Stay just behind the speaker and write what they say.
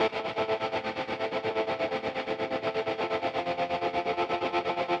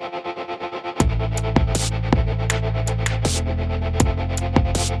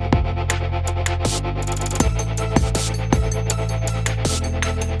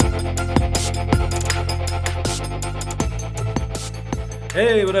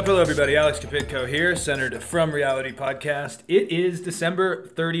Hey, what up? Hello, everybody. Alex Kapitko here, centered from Reality Podcast. It is December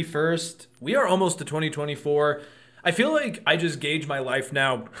 31st. We are almost to 2024. I feel like I just gauge my life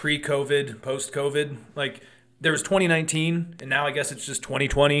now pre-COVID, post-COVID. Like, there was 2019, and now I guess it's just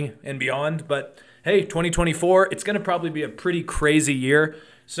 2020 and beyond. But hey, 2024, it's going to probably be a pretty crazy year.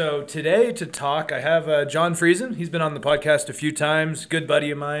 So today to talk, I have Jon Friesen. He's been on the podcast a few times, good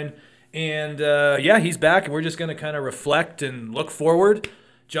buddy of mine. And yeah, he's back, and we're just going to kind of reflect and look forward.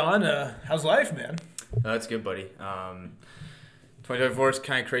 Jon, how's life, man? That's good, buddy. 2024 is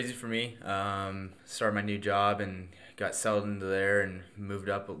kind of crazy for me. Started my new job and got settled into there and moved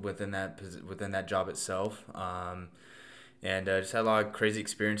up within that job itself. And just had a lot of crazy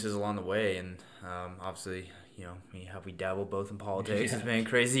experiences along the way. And obviously, you know, we dabble both in politics. Yeah. It's been a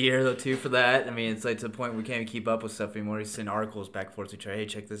crazy year, though, too, for that. I mean, it's like to the point we can't even keep up with stuff anymore. We send articles back and forth to each other, hey,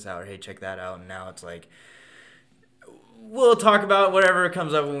 check this out, or hey, check that out. And now it's like, we'll talk about whatever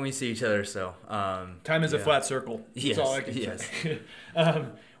comes up when we see each other. So time is a flat circle. That's all I can say.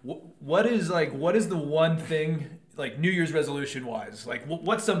 What is the one thing, like, New Year's resolution wise? Like,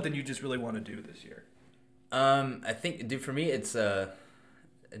 what's something you just really want to do this year? I think, dude, for me, it's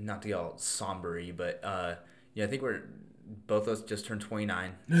not to get all somber-y, but yeah, I think we're both of us just turned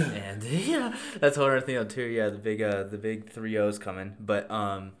 29, and yeah, that's what I'm thinking too. Yeah, the big 3-0's coming, but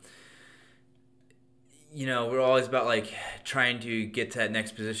you know, we're always about like trying to get to that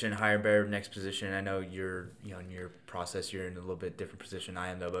next position, higher, better next position. I know you're, you know, in your process, you're in a little bit different position I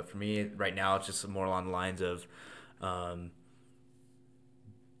am though, but for me right now, it's just more along the lines of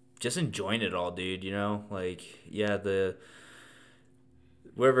just enjoying it all, dude. You know, like, yeah,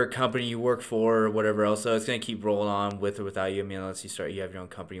 whatever company you work for or whatever else, so it's going to keep rolling on with or without you. I mean, unless you have your own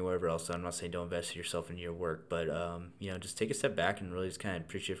company or whatever else. So I'm not saying don't invest yourself into your work, but, you know, just take a step back and really just kind of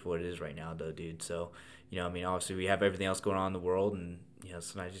appreciate for what it is right now, though, dude. So, you know, I mean, obviously we have everything else going on in the world, and, you know,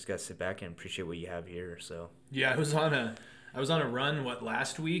 sometimes you just got to sit back and appreciate what you have here. So, yeah, I was on a run,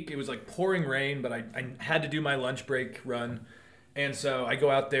 last week? It was like pouring rain, but I had to do my lunch break run. And so I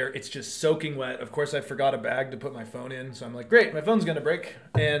go out there, it's just soaking wet. Of course, I forgot a bag to put my phone in. So I'm like, great, my phone's going to break.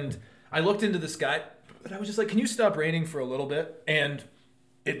 And I looked into the sky, but I was just like, can you stop raining for a little bit? And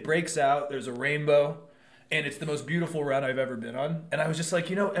it breaks out. There's a rainbow. And it's the most beautiful run I've ever been on. And I was just like,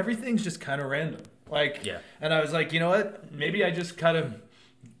 you know, everything's just kind of random. Like, yeah. And I was like, you know what? Maybe I just kind of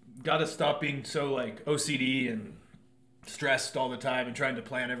got to stop being so like OCD and stressed all the time and trying to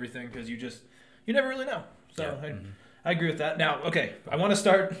plan everything, because you never really know. So yeah. I agree with that. Now, okay, I want to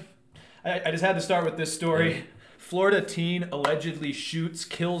start. I just had to start with this story. Yeah. Florida teen allegedly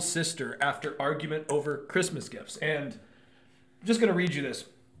kills sister after argument over Christmas gifts. And I'm just going to read you this.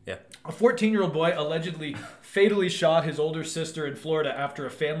 Yeah. A 14-year-old boy allegedly fatally shot his older sister in Florida after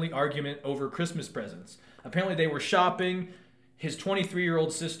a family argument over Christmas presents. Apparently they were shopping. His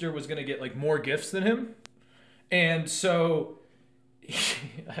 23-year-old sister was going to get like more gifts than him. And so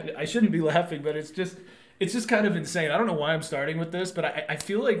I shouldn't be laughing, but it's just kind of insane. I don't know why I'm starting with this, but I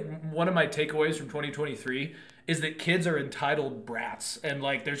feel like one of my takeaways from 2023 is that kids are entitled brats, and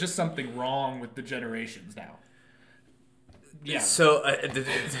like there's just something wrong with the generations now. Yeah. So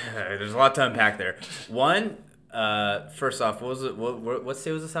there's a lot to unpack there. One, first off, what was it? What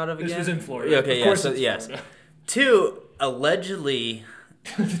state was this out of again? This was in Florida. Okay, of course, yes. Florida. Two, allegedly,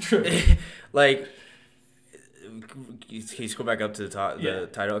 true. Like. Can you scroll back up to the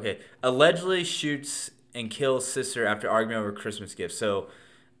title? Okay. Allegedly shoots and kills sister after argument over Christmas gifts. So,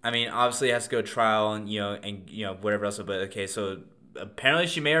 I mean, obviously it has to go to trial and whatever else. But okay, so apparently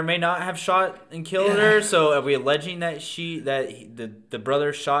she may or may not have shot and killed her. So are we alleging that the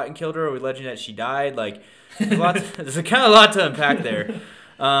brother shot and killed her? Or are we alleging that she died? Like, there's a kind of lot to unpack there.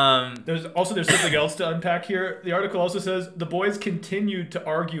 There's something else to unpack here. The article also says the boys continued to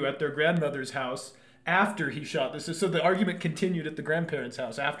argue at their grandmother's house after he shot this. So the argument continued at the grandparents'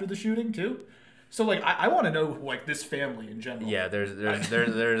 house after the shooting too. So like I want to know like this family in general. Yeah, that's an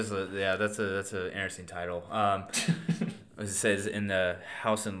interesting title. As it says in the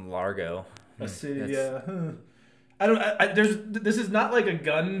house in Largo. A city, yeah. This is not like a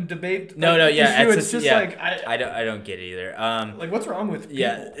gun debate. No, yeah. It's just like I don't get it either. Like what's wrong with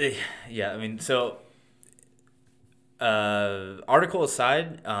people? Yeah. I mean, so. Article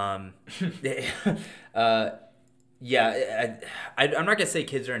aside, I'm not gonna say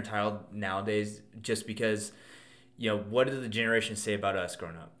kids are entitled nowadays, just because, you know, what did the generation say about us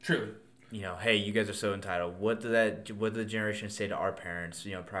growing up? True. You know, hey, you guys are so entitled. What did the generation say to our parents,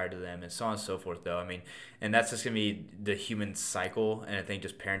 you know, prior to them, and so on and so forth, though. I mean, and that's just gonna be the human cycle, and I think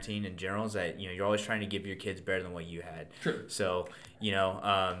just parenting in general is that, you know, you're always trying to give your kids better than what you had. True. So, you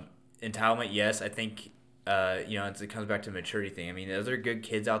know, entitlement, yes, I think it comes back to the maturity thing. I mean, those are good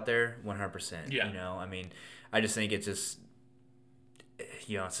kids out there, 100%. Yeah. I mean, I just think it's just,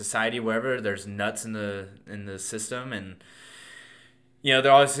 society, wherever there's nuts in the system, and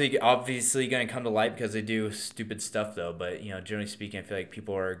they're obviously going to come to light because they do stupid stuff though. But generally speaking, I feel like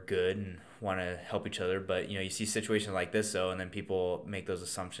people are good and want to help each other. But you see situations like this though, and then people make those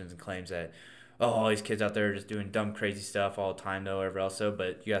assumptions and claims that, oh, all these kids out there are just doing dumb, crazy stuff all the time, though, whatever else. So,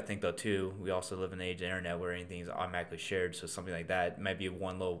 but you got to think, though, too, we also live in the age of the internet where anything is automatically shared. So something like that might be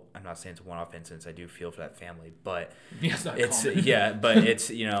one little, I'm not saying it's a one-off instance. I do feel for that family. But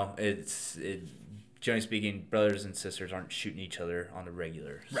generally speaking, brothers and sisters aren't shooting each other on the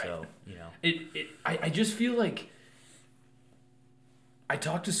regular. Right. So, I just feel like I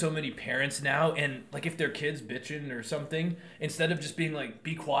talk to so many parents now, and like if their kid's bitching or something, instead of just being like,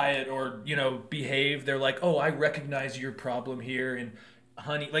 be quiet or, behave, they're like, oh, I recognize your problem here. And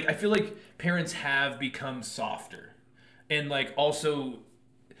honey, like, I feel like parents have become softer. And like, also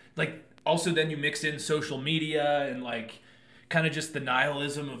then you mix in social media and like kind of just the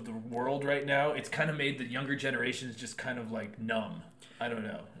nihilism of the world right now. It's kind of made the younger generations just kind of like numb. I don't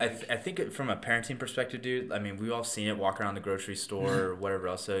know. I think from a parenting perspective, dude, I mean, we've all seen it, walk around the grocery store or whatever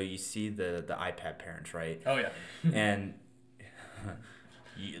else. So you see the iPad parents, right? Oh, yeah. And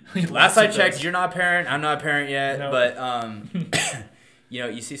last I checked, you're not a parent. I'm not a parent yet. No. But,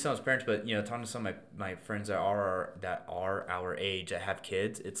 you see some of those parents, but, talking to some of my friends that are our age that have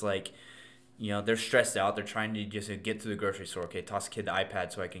kids, it's like, they're stressed out. They're trying to just get to the grocery store. Okay, toss the kid the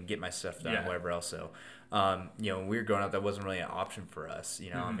iPad so I can get my stuff done, whatever else. So, when we were growing up, that wasn't really an option for us.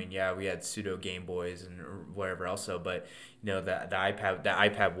 I mean, yeah, we had pseudo Game Boys and whatever else. So, but the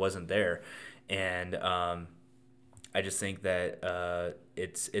iPad wasn't there, and I just think that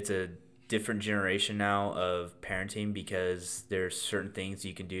it's a different generation now of parenting because there's certain things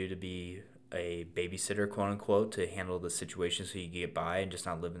you can do to be a babysitter, quote unquote, to handle the situation so you can get by and just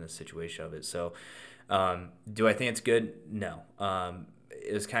not live in the situation of it. So, do I think it's good? No.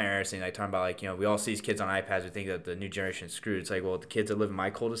 It was kind of interesting, like talking about like, we all see these kids on iPads. We think that the new generation is screwed. It's like, well, the kids that live in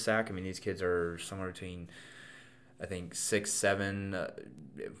my cul-de-sac, I mean, these kids are somewhere between, I think 6, 7,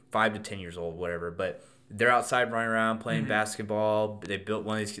 5 to 10 years old, whatever. But they're outside running around playing basketball. They built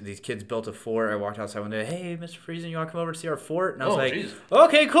one of these kids built a fort. I walked outside one day. Hey, Mr. Friesen, you want to come over to see our fort? And I was geez.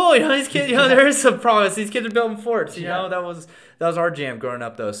 Okay, cool. These kids. There is some promise. These kids are building forts. That was our jam growing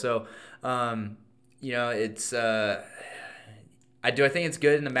up though. So, it's. I think it's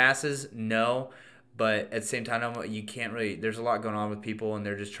good in the masses? No. But at the same time, you can't really. There's a lot going on with people, and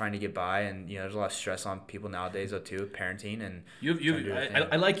they're just trying to get by, and there's a lot of stress on people nowadays, though, too, parenting and.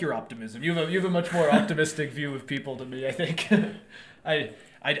 I like your optimism. You have a much more optimistic view of people than me. I think.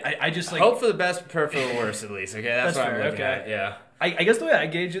 I just like hope for the best, prepare for the worst, at least. Okay, that's what fair. I'm looking at. Yeah. I guess the way I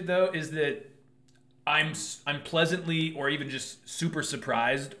gauge it though is that I'm pleasantly or even just super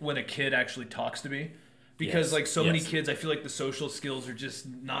surprised when a kid actually talks to me, because many kids, I feel like the social skills are just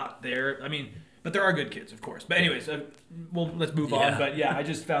not there. I mean. But there are good kids, of course. But anyways, let's move on. But yeah, I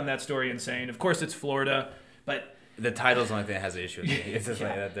just found that story insane. Of course, it's Florida, but the title's the only thing that has an issue with me. It's just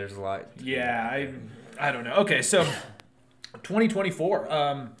like that. There's a lot. Yeah, I don't know. Okay, so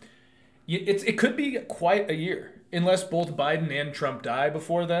 2024. It could be quite a year, unless both Biden and Trump die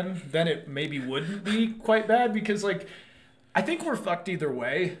before then. Then it maybe wouldn't be quite bad because I think we're fucked either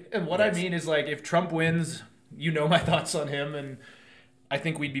way. And what I mean is if Trump wins, my thoughts on him and. I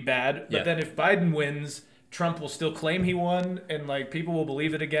think we'd be bad. But then if Biden wins, Trump will still claim he won, and people will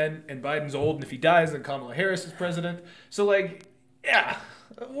believe it again. And Biden's old, and if he dies, then Kamala Harris is president. So what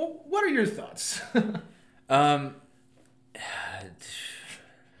are your thoughts? I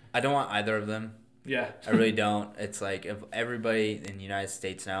don't want either of them. Yeah, I really don't. It's like if everybody in the United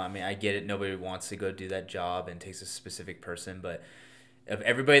States now. I mean, I get it. Nobody wants to go do that job, and it takes a specific person, but. Of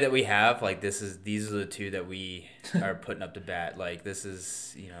everybody that we have, these are the two that we are putting up to bat. This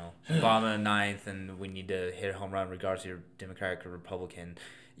is, Obama ninth, and we need to hit a home run regardless of you're Democratic or Republican,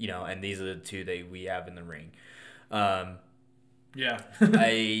 and these are the two that we have in the ring. Yeah.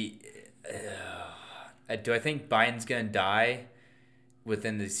 Do I think Biden's going to die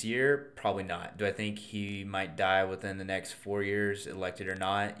within this year? Probably not. Do I think he might die within the next 4 years, elected or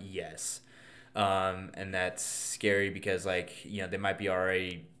not? Yes. And that's scary because they might be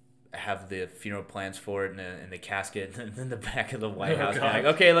already have the funeral plans for it in the casket in the back of the White House.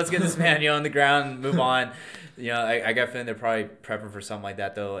 Okay, let's get this man on the ground and move on. I got a feeling they're probably prepping for something like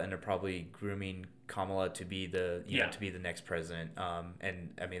that though, and they're probably grooming Kamala to be to be the next president.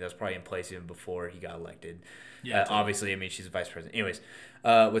 And I mean that's probably in place even before he got elected. Yeah. Obviously, I mean she's the vice president. Anyways,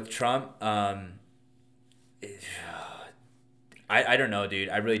 with Trump, I don't know, dude.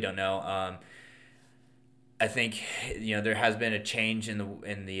 I really don't know. I think there has been a change in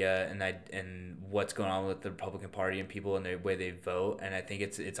what's going on with the Republican Party and people and the way they vote, and I think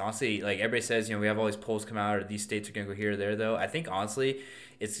it's honestly like everybody says we have all these polls come out or these states are gonna go here or there though. I think honestly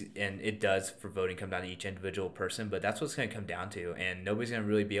it does for voting come down to each individual person, but that's what's gonna come down to, and nobody's gonna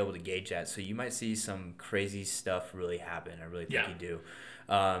really be able to gauge that. So you might see some crazy stuff really happen. I really think you do.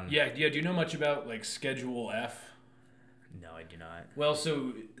 Yeah. Do you know much about like Schedule F? No, I do not. Well,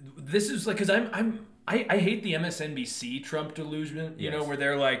 so this is like, because I hate the MSNBC Trump delusion, where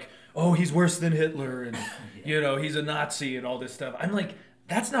they're like, oh, he's worse than Hitler and, he's a Nazi and all this stuff. I'm like,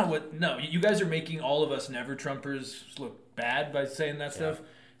 that's not no, you guys are making all of us never Trumpers look bad by saying that stuff.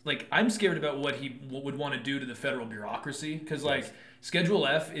 Like, I'm scared about what he would want to do to the federal bureaucracy, because like Schedule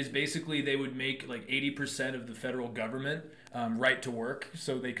F is basically they would make like 80% of the federal government right to work,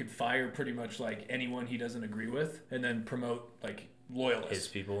 so they could fire pretty much like anyone he doesn't agree with, and then promote like loyalists. His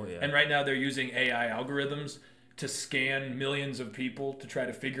people, yeah. And right now they're using AI algorithms to scan millions of people to try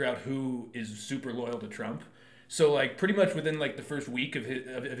to figure out who is super loyal to Trump. So like pretty much within like the first week of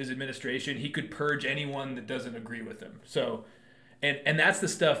his administration, he could purge anyone that doesn't agree with him. So. And that's the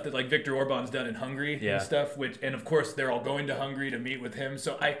stuff that like Viktor Orban's done in Hungary and stuff, and of course they're all going to Hungary to meet with him.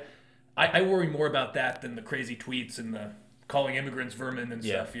 So I worry more about that than the crazy tweets and the calling immigrants vermin and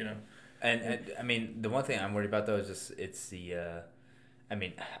stuff, And I mean, the one thing I'm worried about though is just it's the.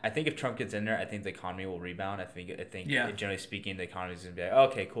 I think if Trump gets in there, I think the economy will rebound. I think generally speaking, the economy is gonna be like,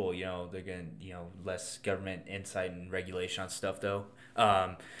 okay, cool. They're gonna less government insight and regulation on stuff though.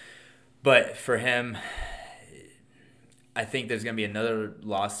 But for him. I think there's going to be another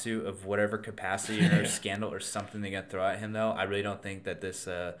lawsuit of whatever capacity or scandal or something they're going to throw at him, though. I really don't think that this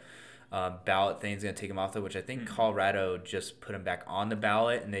ballot thing is going to take him off, though, which I think Colorado just put him back on the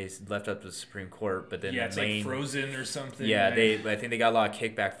ballot, and they left up to the Supreme Court. But then it's like frozen or something. Yeah, I think they got a lot of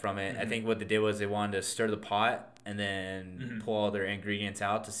kickback from it. I think what they did was they wanted to stir the pot and then pull all their ingredients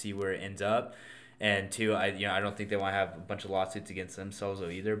out to see where it ends up. And two, I don't think they want to have a bunch of lawsuits against themselves though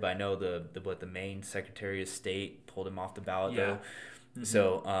either. But I know the Maine Secretary of State pulled him off the ballot though.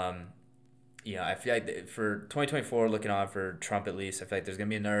 So I feel like for 2024, looking on for Trump at least, I feel like there's gonna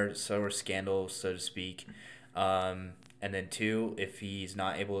be another sort of scandal, so to speak. And then two, if he's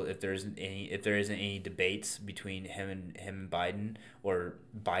not able, if there isn't any debates between him and Biden or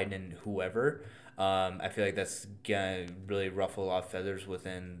Biden and whoever. I feel like that's gonna really ruffle a lot of feathers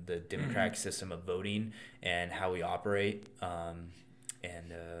within the democratic system of voting and how we operate.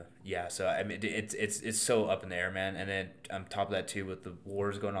 So I mean, it's so up in the air, man. And then on top of that too, with the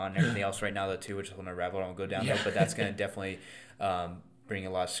wars going on and everything else right now, though too, which is gonna rabbit hole and go down there, but that's gonna definitely bring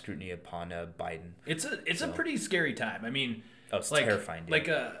a lot of scrutiny upon Biden. It's a pretty scary time. I mean, it's terrifying. Dude.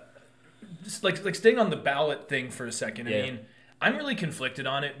 Like staying on the ballot thing for a second. I mean, I'm really conflicted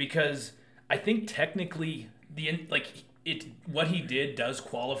on it because. I think technically what he did does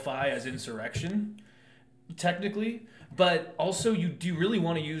qualify as insurrection, technically, but also do you really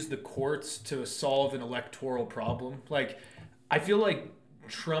want to use the courts to solve an electoral problem? Like, I feel like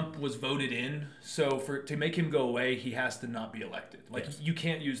Trump was voted in, so to make him go away, he has to not be elected. Like, you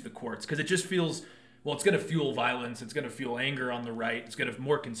can't use the courts because it just feels. Well, it's going to fuel violence. It's going to fuel anger on the right. It's going to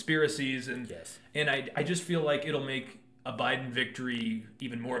more conspiracies, and I just feel like it'll make a Biden victory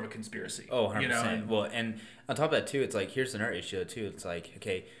even more of a conspiracy. Oh, 100%. Well, and on top of that, too, it's like, here's another issue, too. It's like,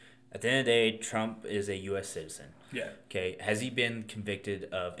 okay, at the end of the day, Trump is a U.S. citizen. Yeah. Okay, has he been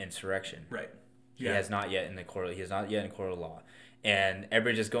convicted of insurrection? Right. He has not yet in the court. He has not yet in court of law. And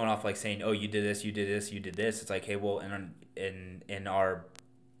everybody just going off like saying, oh, you did this, you did this, you did this. It's like, hey, well, in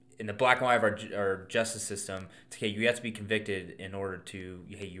the black and white of our justice system, it's okay, you have to be convicted in order to,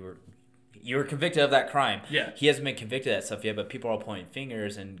 hey, you were convicted of that crime. Yeah. He hasn't been convicted of that stuff yet, but people are all pointing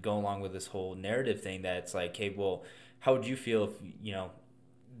fingers and going along with this whole narrative thing that it's like, hey, well, how would you feel if,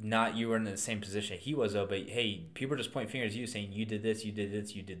 not you were in the same position he was, though, but hey, people are just pointing fingers at you saying you did this, you did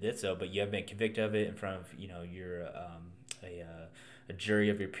this, you did this, though, but you haven't been convicted of it in front of, your a jury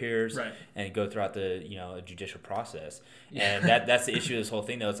of your peers, right, and go throughout the a judicial process. And that's the issue of this whole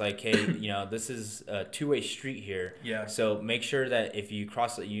thing, though. It's like, hey, this is a two-way street here. Yeah. So make sure that if you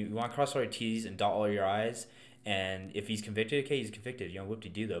want to cross all your T's and dot all your I's. And if he's convicted, okay, he's convicted.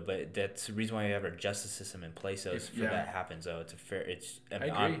 Whoop-de-doo, though. But that's the reason why we have our justice system in place, though, that happens, though. It's a fair,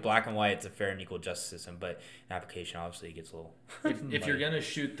 on black and white, it's a fair and equal justice system. But in application, obviously, it gets a little. If you're going to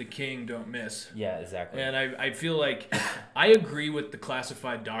shoot the king, don't miss. Yeah, exactly. And I feel like I agree with the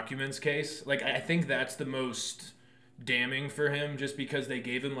classified documents case. Like, I think that's the most damning for him, just because they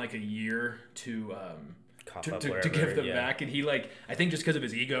gave him like a year to give them back. And he, I think just because of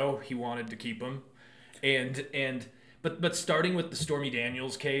his ego, he wanted to keep them. And But starting with the Stormy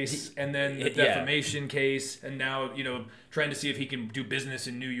Daniels case and then the defamation case, and now trying to see if he can do business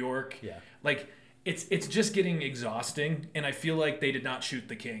in New York. Yeah. Like it's just getting exhausting, and I feel like they did not shoot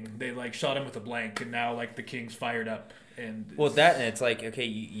the king. They like shot him with a blank, and now like the king's fired up. And it's like, okay,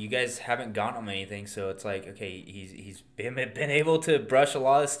 you guys haven't gotten him anything, so it's like, okay, he's been able to brush a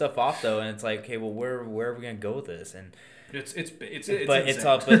lot of stuff off though, and it's like, okay, well, where are we gonna go with this? And it's with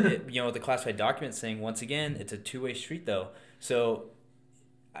the classified documents thing, once again, it's a two-way street though. So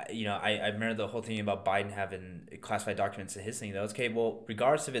I remember the whole thing about Biden having classified documents in his thing though. It's okay, well,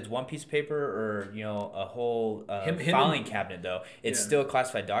 regardless if it's one piece of paper or a whole filing cabinet though, it's still a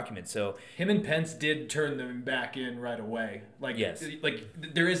classified document. So him and Pence did turn them back in right away. Like yes. Like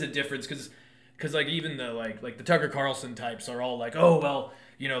there is a difference because like even the like the Tucker Carlson types are all like, oh well,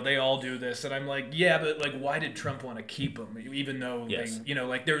 they all do this, and I'm like, yeah, but like, why did Trump want to keep them? Even though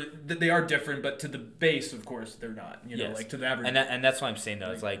they are different, but to the base, of course, they're not. Like to the average. And that's what I'm saying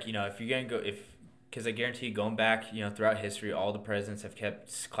though. It's like if you're gonna go because I guarantee you, going back throughout history, all the presidents have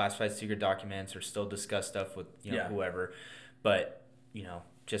kept classified secret documents or still discuss stuff with whoever, but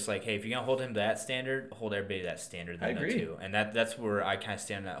just like, hey, if you're gonna hold him to that standard, hold everybody to that standard. I agree too, and that's where I kind of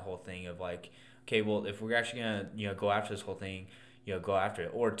stand on that whole thing of like, okay, well, if we're actually gonna go after this whole thing. Go after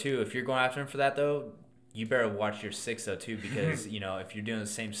it. Or two, if you're going after him for that though, you better watch your six though too, because if you're doing the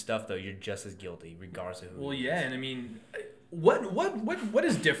same stuff though, you're just as guilty regardless of who. Well, yeah, and I mean, what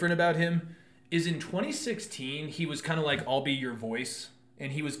is different about him is in 2016 he was kind of like, I'll be your voice,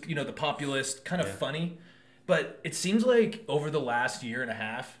 and he was the populist, kind of funny, but it seems like over the last year and a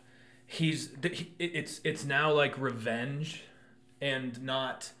half, it's now like revenge, and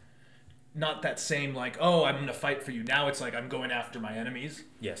not that same like, oh, I'm gonna fight for you. Now it's like I'm going after my enemies.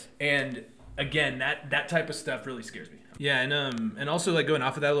 Yes. And again, that type of stuff really scares me. Yeah, and also like going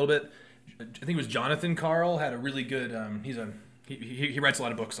off of that a little bit, I think it was Jonathan Karl had a really good. He writes a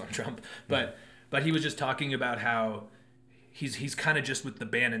lot of books on Trump, but he was just talking about how he's kind of just with the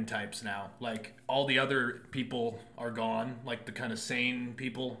Bannon types now. Like all the other people are gone, like the kind of sane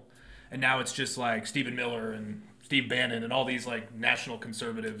people, and now it's just like Stephen Miller and Steve Bannon and all these like national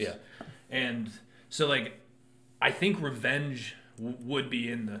conservatives. Yeah. And so, like, I think revenge would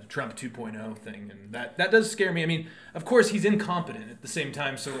be in the Trump 2.0 thing, and that does scare me. I mean, of course, he's incompetent at the same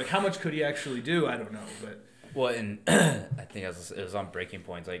time, so, like, how much could he actually do? I don't know, but... Well, and I think it was on Breaking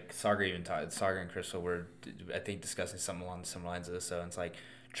Points. Like, Sagar and Crystal were, I think, discussing something along similar lines of this, so it's like,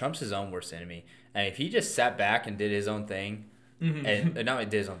 Trump's his own worst enemy. And if he just sat back and did his own thing, and not only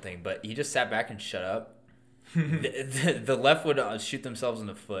did his own thing, but he just sat back and shut up, the left would shoot themselves in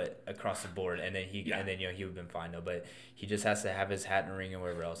the foot across the board, and then he would have been fine though. But he just has to have his hat in the ring and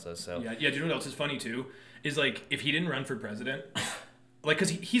whatever else does. So yeah. Do you know what else is funny too? Is like if he didn't run for president, like because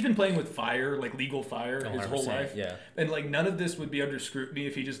he's been playing with fire, like legal fire, his whole life. Yeah. And like none of this would be under scrutiny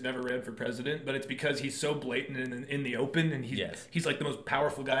if he just never ran for president. But it's because he's so blatant in the open, and he's like the most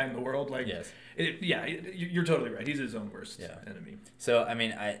powerful guy in the world. Like you're totally right. He's his own worst enemy. So I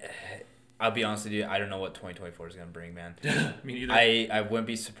mean I'll be honest with you, I don't know what 2024 is going to bring, man. Me neither. I wouldn't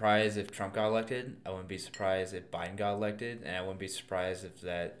be surprised if Trump got elected. I wouldn't be surprised if Biden got elected. And I wouldn't be surprised if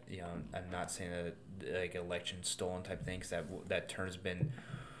that, I'm not saying that like election stolen type thing, because that term's been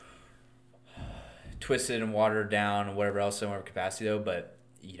twisted and watered down and whatever else in whatever capacity though. But,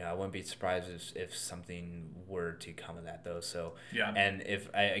 I wouldn't be surprised if something were to come of that though. So, and if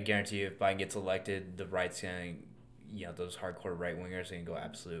I guarantee you, if Biden gets elected, the right's going to, those hardcore right wingers are gonna go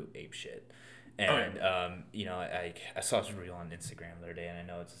absolute ape shit. And I saw this reel on Instagram the other day, and I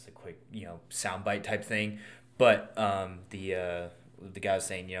know it's just a quick soundbite type thing, but the guy was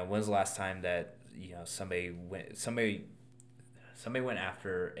saying, when's the last time that somebody went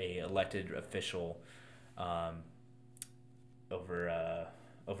after a elected official over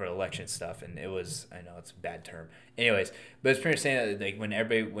election stuff, and it was, I know it's a bad term, anyways, but it's pretty much saying that like when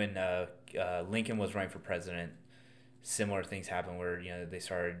Lincoln was running for president, similar things happened where they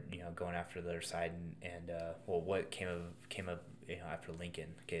started going after the other side, and what came of after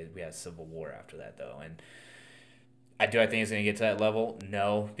Lincoln. Okay, we had a civil war after that though, and I think it's gonna get to that level.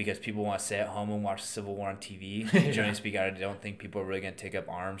 No, because people want to stay at home and watch Civil War on TV. Generally speaking, I don't think people are really gonna take up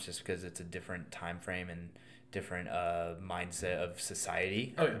arms just because it's a different time frame and different mindset of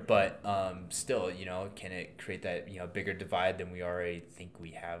society. Oh, yeah. But still, can it create that bigger divide than we already think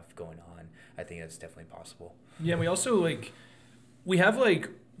we have going on? I think that's definitely possible. Yeah, we also we have like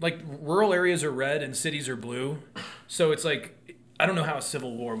rural areas are red and cities are blue, so it's like I don't know how a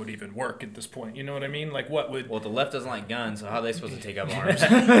civil war would even work at this point. You know what I mean? Like, what would? Well, the left doesn't like guns, so how are they supposed to take up arms?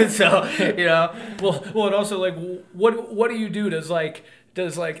 So Well, and also like, what do you do? Does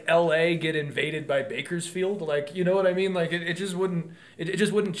L.A. get invaded by Bakersfield? Like, you know what I mean? Like, it just wouldn't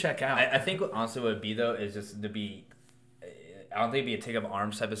check out. I think honestly what it would be though is just to be. I don't think it'd be a take up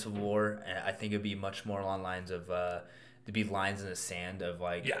arms type of civil war. I think it'd be much more along lines of to be lines in the sand of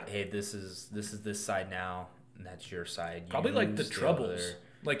like, hey, this is this side now. And that's your side. Probably like the Troubles,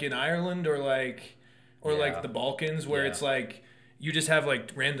 like in Ireland or like the Balkans, where it's like you just have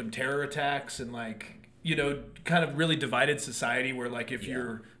like random terror attacks and like, you know, kind of really divided society where like if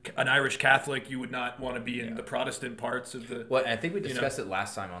you're an Irish Catholic, you would not want to be in the Protestant parts of the. Well, I think we discussed it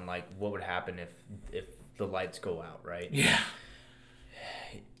last time on like what would happen if the lights go out, right? Yeah.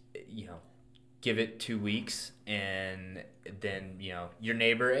 You know, give it 2 weeks and then, you know, your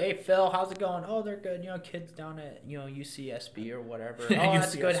neighbor, hey, Phil, how's it going? Oh, they're good. You know, kids down at, you know, UCSB or whatever. Oh,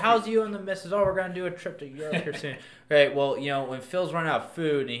 that's good. How's you and the missus? Oh, we're going to do a trip to Europe here soon. Right, well, you know, when Phil's running out of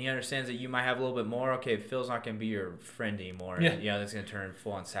food and he understands that you might have a little bit more, okay, Phil's not going to be your friend anymore. Yeah. You know, that's going to turn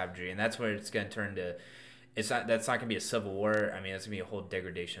full-on savagery. And that's where it's going to turn to, that's not going to be a civil war. I mean, it's going to be a whole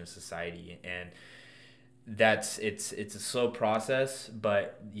degradation of society. And it's a slow process,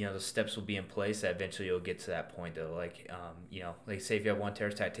 but you know the steps will be in place that eventually you'll get to that point though. Like you know, like say if you have one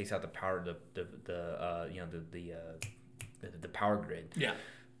terrorist attack takes out the power the power grid. Yeah.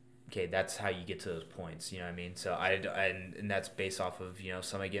 Okay, that's how you get to those points. You know what I mean? So and that's based off of, you know,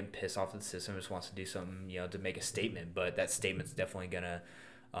 somebody getting pissed off at the system, just wants to do something, you know, to make a statement, but that statement's definitely gonna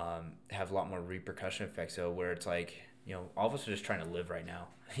have a lot more repercussion effects. So where it's like, you know, all of us are just trying to live right now.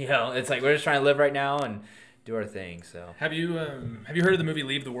 You know, it's like we're just trying to live right now and do our thing. So have you heard of the movie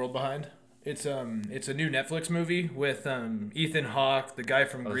Leave the World Behind? It's a new Netflix movie with Ethan Hawke, the guy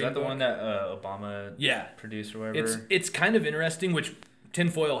from Green Book. Is that the Book. one that Obama produced or whatever? It's kind of interesting. Which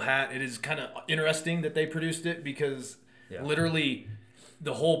tinfoil hat? It is kind of interesting that they produced it because literally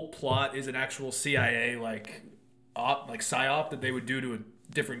the whole plot is an actual CIA psyop that they would do to a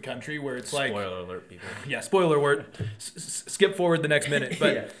different country where it's like spoiler alert, people. Yeah, spoiler alert. Skip forward the next minute.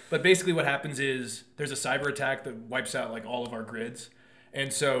 But but basically what happens is there's a cyber attack that wipes out like all of our grids.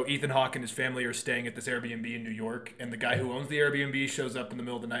 And so Ethan Hawke and his family are staying at this Airbnb in New York, and the guy who owns the Airbnb shows up in the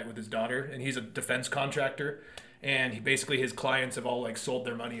middle of the night with his daughter, and he's a defense contractor, and his clients have all like sold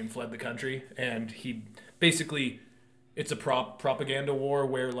their money and fled the country, and he basically it's a propaganda war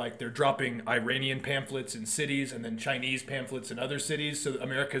where like they're dropping Iranian pamphlets in cities and then Chinese pamphlets in other cities. So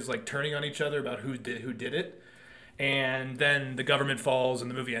America's like turning on each other about who did it. And then the government falls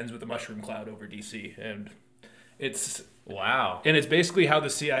and the movie ends with a mushroom cloud over DC. And it's wow. And it's basically how the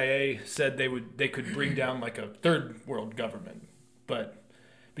CIA said they could bring down like a third world government. But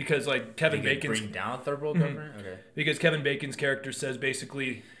because like Kevin Bacon's bring down a third world government? Okay. Because Kevin Bacon's character says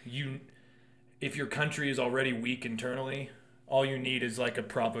basically if your country is already weak internally, all you need is like a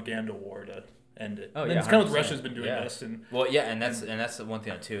propaganda war to end it. Oh, and yeah, it's kind of what 100%. Russia's been doing this. And that's the one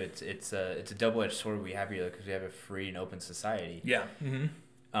thing too. It's a double-edged sword we have here because we have a free and open society. Yeah. Mm-hmm.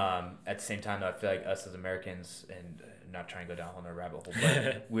 At the same time, though, I feel like us as Americans, and not trying to go down a whole rabbit hole,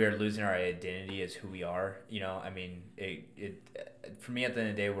 but we are losing our identity as who we are. You know, I mean, for me, at the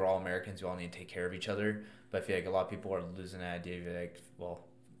end of the day, we're all Americans. We all need to take care of each other. But I feel like a lot of people are losing that idea of like, well,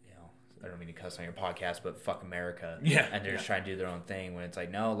 I don't mean to cuss on your podcast, but fuck America. Yeah. And they're just trying to do their own thing when it's like,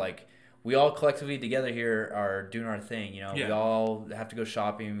 no, like we all collectively together here are doing our thing. You know, we all have to go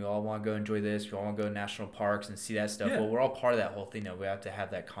shopping. We all want to go enjoy this. We all want to go to national parks and see that stuff. Well, we're all part of that whole thing. Though we have to have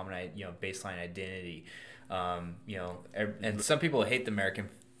that common, baseline identity. And some people hate the American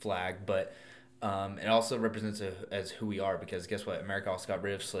flag, but it also represents as who we are because guess what? America also got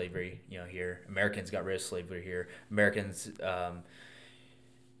rid of slavery. Here Americans got rid of slavery here. Americans.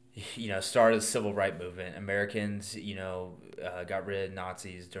 Started the civil rights movement. Americans, got rid of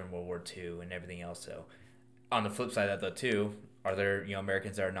Nazis during World War II and everything else. So, on the flip side of that, though, too, are there,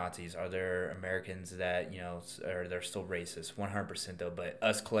 Americans that are Nazis? Are there Americans that, they're still racist? 100% though. But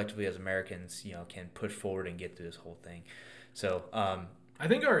us collectively as Americans, can push forward and get through this whole thing. So, I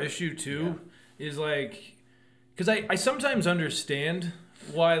think our issue too is like, because I sometimes understand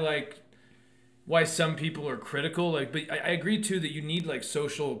why some people are critical, but I agree too that you need like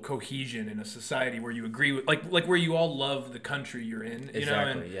social cohesion in a society where you agree with like where you all love the country you're in.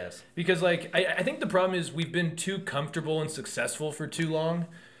 Exactly. Yes. Because I think the problem is we've been too comfortable and successful for too long,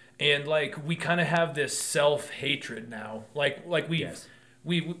 and like we kind of have this self-hatred now. Like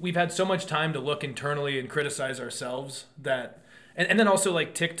we've had so much time to look internally and criticize ourselves that, and then also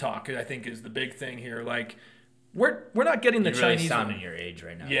like TikTok I think is the big thing here. Like we're not getting the You're really Chinese sounding your age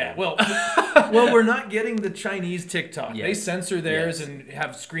right now. Yeah, dude. well, we're not getting the Chinese TikTok. Yes. They censor theirs Yes. and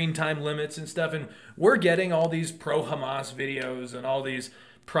have screen time limits and stuff, and we're getting all these pro-Hamas videos and all these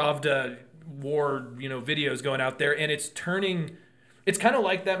Pravda war, videos going out there, and it's turning. It's kind of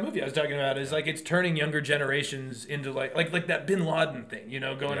like that movie I was talking about. Is like it's turning younger generations into like that Bin Laden thing,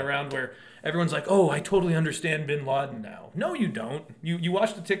 going around where everyone's like, "Oh, I totally understand Bin Laden now." No, you don't. You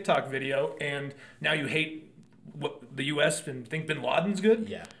watched the TikTok video and now you hate the U.S. and think Bin Laden's good.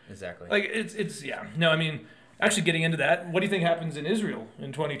 Yeah, exactly. Like it's yeah. No, I mean, actually getting into that, what do you think happens in Israel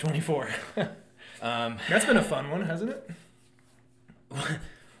in 2024? That's been a fun one, hasn't it?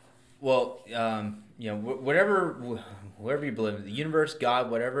 Well, whatever you believe in, the universe,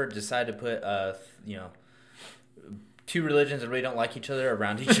 God, whatever, decide to put two religions that really don't like each other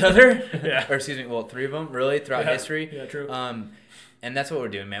around each other. Yeah. Or excuse me, well, three of them really throughout history. Yeah, true. And that's what we're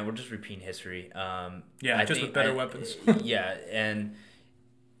doing, man. We're just repeating history. With better weapons. Yeah, and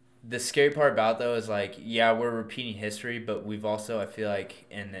the scary part about though is like, yeah, we're repeating history, but we've also, I feel like,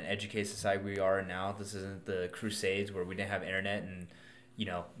 in an educated society we are now, this isn't the Crusades where we didn't have internet and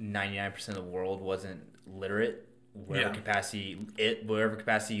 99% of the world wasn't literate. Whatever capacity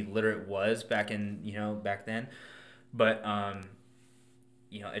literate was back then. But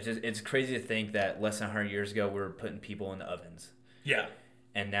it's crazy to think that less than 100 years ago we were putting people in the ovens. Yeah.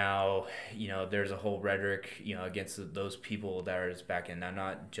 And now, there's a whole rhetoric, against those people that are back in. I'm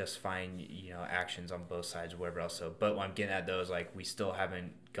not justifying, actions on both sides or whatever else. So, but what I'm getting at though is like we still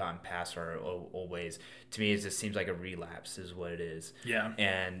haven't gotten past our old ways. To me, it just seems like a relapse is what it is. Yeah.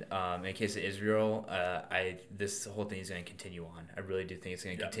 And in case of Israel, this whole thing is going to continue on. I really do think it's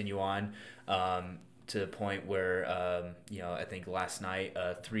going to continue on. To the point where, I think last night,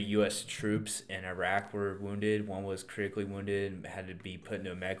 3 U.S. troops in Iraq were wounded. One was critically wounded and had to be put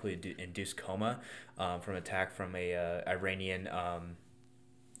into a medically induced coma from attack from a Iranian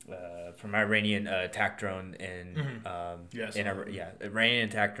attack drone Iranian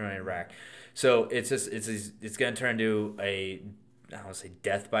attack drone in Iraq. So it's going to turn into I don't want to say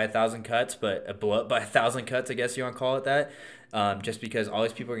death by 1,000 cuts, but a blow up by 1,000 cuts, I guess you want to call it that. Just because all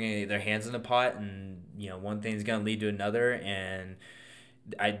these people are going to get their hands in the pot, and one thing's going to lead to another, and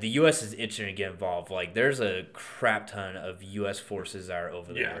the U.S. is itching to get involved. Like there's a crap ton of U.S. forces that are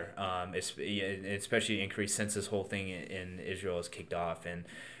over there, especially increased since this whole thing in Israel has kicked off, and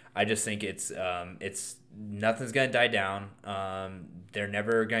I just think it's nothing's going to die down. They're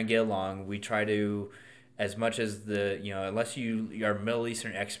never going to get along. We try to. As much as unless you are a Middle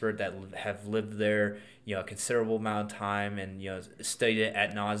Eastern expert that have lived there, a considerable amount of time and, studied it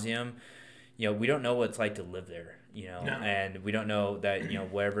ad nauseum, we don't know what it's like to live there, No. And we don't know that,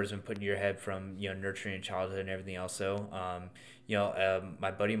 whatever's been put in your head from, nurturing in childhood and everything else. So,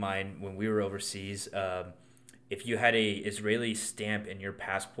 my buddy of mine, when we were overseas, if you had a Israeli stamp in your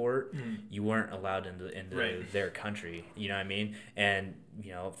passport, you weren't allowed into their country. You know what I mean? And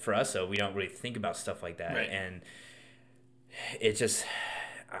for us, though, we don't really think about stuff like that. Right. And it just,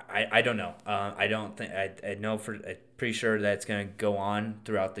 I don't know. I don't think I know I'm pretty sure that it's going to go on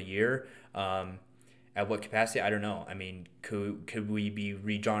throughout the year. At what capacity? I don't know. I mean, could we be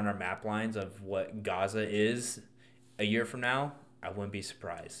redrawing our map lines of what Gaza is a year from now? I wouldn't be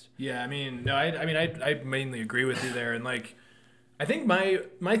surprised. Yeah, I mean, no, I mainly agree with you there, and like, I think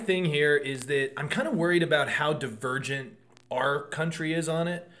my thing here is that I'm kind of worried about how divergent our country is on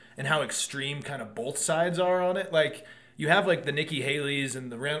it, and how extreme kind of both sides are on it. Like, you have like the Nikki Haley's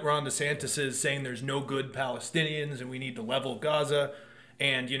and the Ron DeSantis's saying there's no good Palestinians and we need to level Gaza,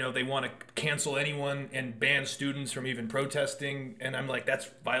 and they want to cancel anyone and ban students from even protesting, and I'm like,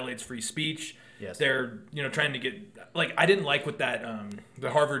 that violates free speech. Yes. They're, trying to get, like, I didn't like what that,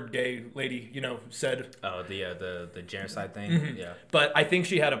 the Harvard gay lady, said. Oh, the genocide thing? Mm-hmm. Yeah. But I think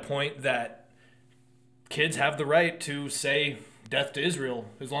she had a point that kids have the right to say death to Israel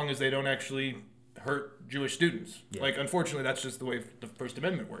as long as they don't actually hurt Jewish students. Yeah. Like, unfortunately, that's just the way the First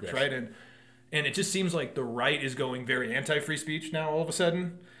Amendment works, yes. Right? And it just seems like the right is going very anti-free speech now all of a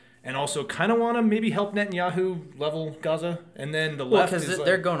sudden. And also kind of want to maybe help Netanyahu level Gaza, and then the left is because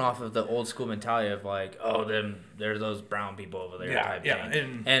they're going off of the old school mentality of like, oh, they're those brown people over there type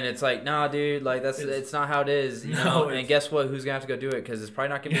thing, and it's like, nah, dude, like it's not how it is, you know. And guess what? Who's gonna have to go do it? Because it's probably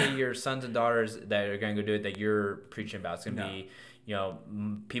not gonna be your sons and daughters that are gonna go do it that you're preaching about. It's gonna be,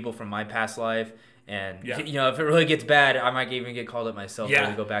 people from my past life. And, if it really gets bad, I might even get called up myself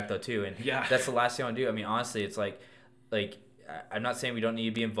to go back though too. And that's the last thing I want to do. I mean, honestly, it's like. I'm not saying we don't need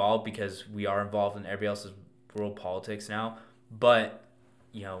to be involved because we are involved in everybody else's world politics now, but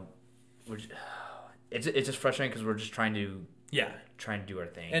it's just frustrating because we're just trying to trying to do our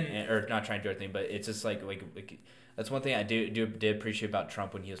thing, or not trying to do our thing, but it's just like that's one thing I did appreciate about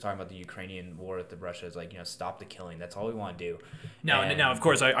Trump when he was talking about the Ukrainian war with Russia is like, stop the killing. That's all we want to do. Now, of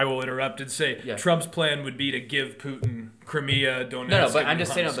course, I will interrupt and say Trump's plan would be to give Putin Crimea, Donetsk. No, but I'm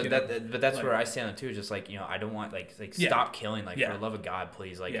just saying, but that's where I stand on too. Is just like, I don't want stop killing. Like, for the love of God,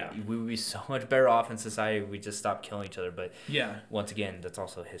 please. Like, we would be so much better off in society if we just stop killing each other. But once again, that's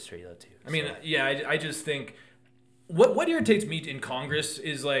also history though too. I mean, I just think. What irritates me in Congress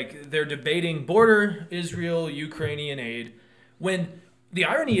is like they're debating border, Israel, Ukrainian aid, when the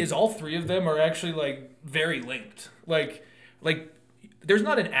irony is all three of them are actually like very linked. Like there's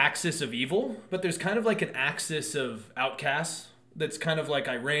not an axis of evil, but there's kind of like an axis of outcasts that's kind of like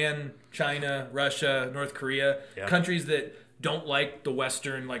Iran, China, Russia, North Korea, countries that don't like the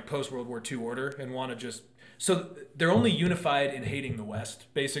Western like post World War II order and want to just so they're only unified in hating the West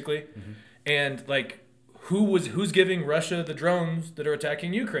basically, and like. Who's giving Russia the drones that are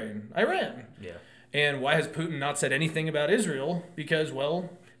attacking Ukraine? Iran. Yeah. And why has Putin not said anything about Israel? Because, well,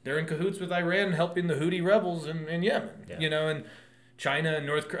 they're in cahoots with Iran helping the Houthi rebels in Yemen. Yeah. And China and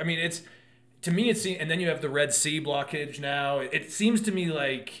North Korea. I mean, it's and then you have the Red Sea blockage now. It seems to me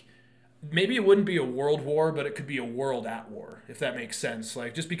like maybe it wouldn't be a world war, but it could be a world at war, if that makes sense.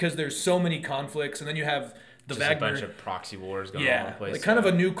 Like, just because there's so many conflicts, and then you have the just Wagner, a bunch of proxy wars going on in the place. Like kind of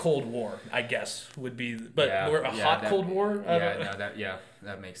a new Cold War, I guess, would be, but hot Cold War.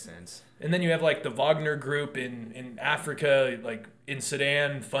 That makes sense. And then you have like the Wagner group in Africa, like in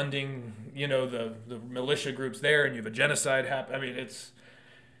Sudan, funding the militia groups there, and you have a genocide happen. I mean,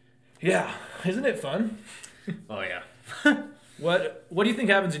 isn't it fun? Oh yeah. What do you think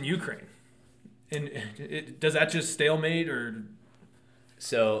happens in Ukraine? Does that just stalemate or?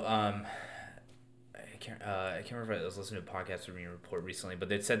 So I can't remember if I was listening to a podcast or reading a report recently, but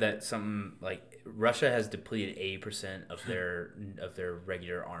they said that something like Russia has depleted 80% of their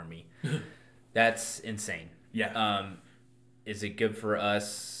regular army. That's insane. Yeah. Is it good for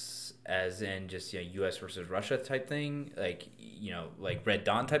us as in just U.S. versus Russia type thing, like like Red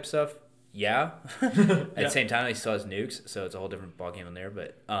Dawn type stuff? Yeah. At the same time, he still has nukes, so it's a whole different ballgame in there.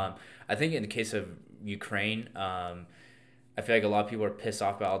 But I think in the case of Ukraine, I feel like a lot of people are pissed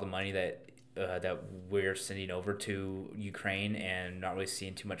off about all the money that we're sending over to Ukraine and not really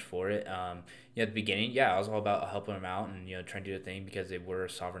seeing too much for it. At the beginning, I was all about helping them out and trying to do the thing because they were a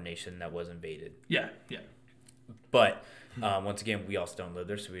sovereign nation that was invaded. Yeah. But once again, we also don't live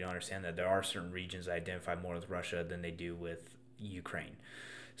there, so we don't understand that there are certain regions that identify more with Russia than they do with Ukraine.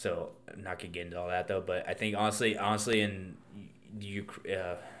 So I'm not gonna get into all that though. But I think honestly, in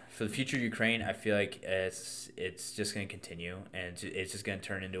for the future of Ukraine, I feel like it's just going to continue, and it's just going to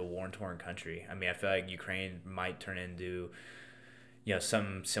turn into a war-torn country. I mean, I feel like Ukraine might turn into,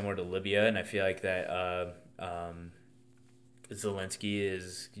 something similar to Libya, and I feel like that Zelensky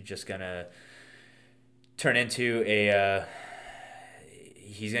is just going to turn into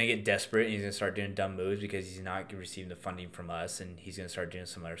he's going to get desperate, and he's going to start doing dumb moves because he's not receiving the funding from us, and he's going to start doing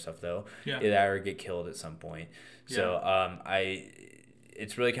some other stuff, though. Yeah. Or get killed at some point. Yeah. So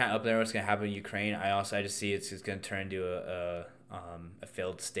it's really kind of up there what's going to happen in Ukraine. I just see it's just going to turn into a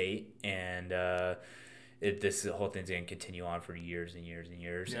failed state, and this whole thing's going to continue on for years and years and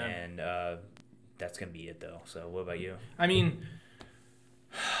years, and that's going to be it though. So what about you? I mean,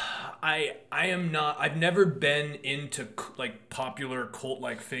 I am not. I've never been into like popular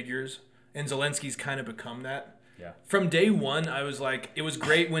cult-like figures, and Zelensky's kind of become that. Yeah. From day one, I was like, it was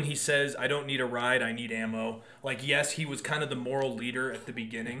great when he says, "I don't need a ride, I need ammo." Like, yes, he was kind of the moral leader at the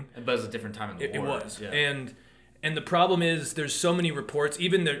beginning. But it was a different time in the war. It was, yeah. And the problem is, there's so many reports.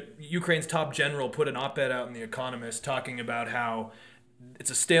 Even Ukraine's top general put an op-ed out in The Economist talking about how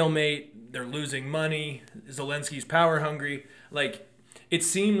it's a stalemate. They're losing money. Zelensky's power hungry. Like, it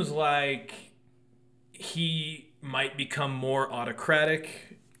seems like he might become more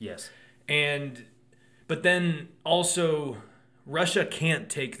autocratic. Yes. But then also, Russia can't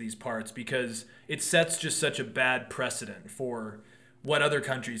take these parts because it sets just such a bad precedent for what other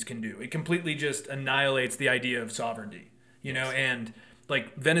countries can do. It completely just annihilates the idea of sovereignty, and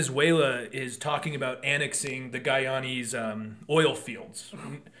like Venezuela is talking about annexing the Guyanese oil fields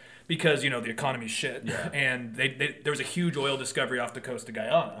because, the economy's shit. Yeah. And there was a huge oil discovery off the coast of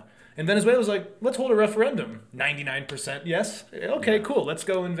Guyana. And Venezuela's like, let's hold a referendum. 99% yes. Okay, cool. Let's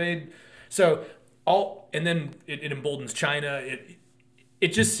go invade. So... and then it emboldens China. It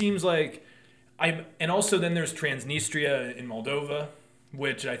just seems like and also then there's Transnistria in Moldova,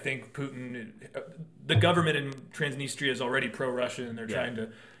 which I think Putin, the government in Transnistria is already pro-Russian, and they're trying to.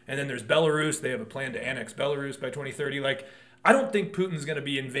 And then there's Belarus. They have a plan to annex Belarus by 2030. Like, I don't think Putin's going to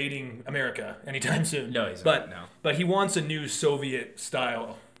be invading America anytime soon. No, he's not. No. But he wants a new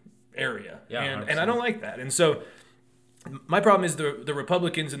Soviet-style area. Yeah, and I don't like that. And so my problem is the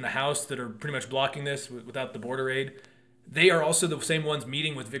Republicans in the House that are pretty much blocking this without the border aid, they are also the same ones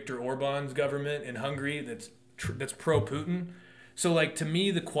meeting with Viktor Orban's government in Hungary that's pro-Putin. So, like, to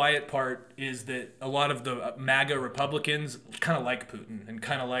me, the quiet part is that a lot of the MAGA Republicans kind of like Putin and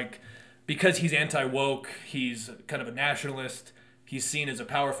kind of like, because he's anti-woke, he's kind of a nationalist, he's seen as a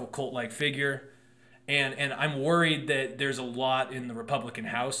powerful cult-like figure. And I'm worried that there's a lot in the Republican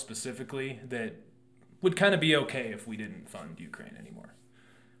House specifically that would kind of be okay if we didn't fund Ukraine anymore.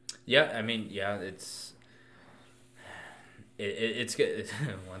 Yeah, I mean, yeah, it's good.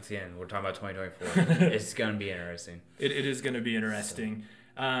 Once again, we're talking about 2024. It's going to be interesting. It is going to be interesting.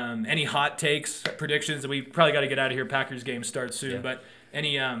 So. Any hot takes, predictions? We probably got to get out of here. Packers game starts soon, but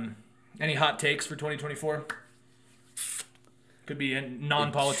any hot takes for 2024? Could be in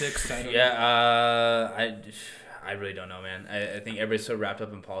non-politics. I really don't know, man. I think everybody's so wrapped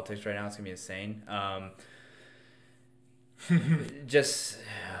up in politics right now. It's going to be insane.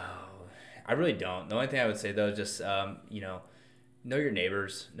 I really don't. The only thing I would say, though, is just, know your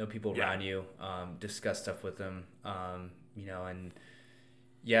neighbors, know people around you, discuss stuff with them, and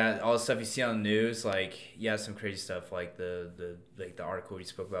all the stuff you see on the news, like, some crazy stuff, like the article we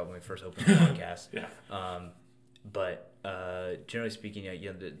spoke about when we first opened the podcast. But generally speaking,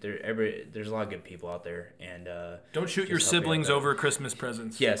 there's a lot of good people out there, and don't shoot your siblings over Christmas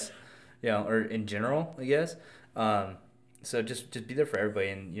presents. Yes, or in general, I guess. So just be there for everybody,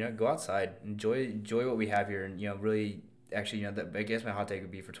 and go outside, enjoy what we have here, and really. Actually, I guess my hot take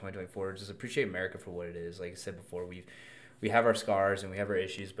would be for 2024, just appreciate America for what it is. Like I said before, we have our scars and we have our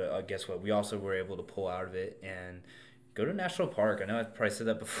issues, but guess what? We also were able to pull out of it and go to a national park. I know I've probably said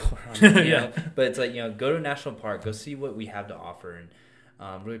that before, but it's like, go to a national park, go see what we have to offer,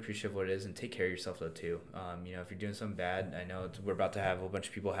 and really appreciate what it is, and take care of yourself though too. If you're doing something bad, I know we're about to have a whole bunch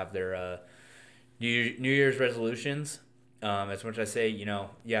of people have their New Year's resolutions. As much as I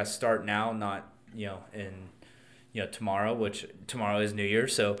say, start now, not in. Tomorrow, which tomorrow is New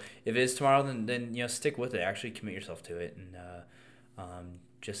Year's. So if it is tomorrow, then stick with it. Actually commit yourself to it, and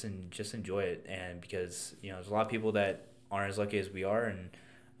just enjoy it. And because there's a lot of people that aren't as lucky as we are, and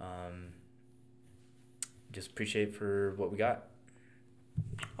just appreciate for what we got.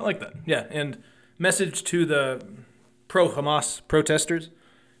 I like that. Yeah, and message to the pro-Hamas protesters.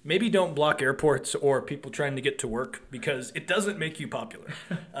 Maybe don't block airports or people trying to get to work, because it doesn't make you popular.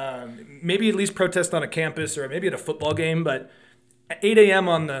 Maybe at least protest on a campus or maybe at a football game, but at 8 a.m.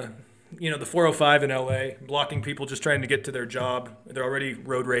 on the 405 in LA, blocking people just trying to get to their job. They're already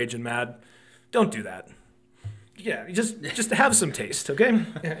road rage and mad. Don't do that. Yeah, just have some taste, okay?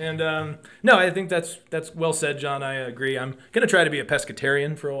 And no, I think that's well said, John. I agree. I'm gonna try to be a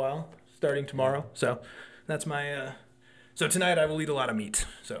pescatarian for a while, starting tomorrow. So that's my. So tonight I will eat a lot of meat.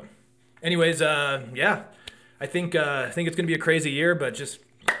 So, anyways, I think it's gonna be a crazy year, but just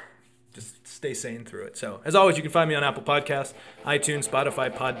stay sane through it. So, as always, you can find me on Apple Podcasts, iTunes, Spotify,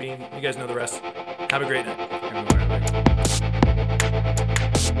 Podbean. You guys know the rest. Have a great night.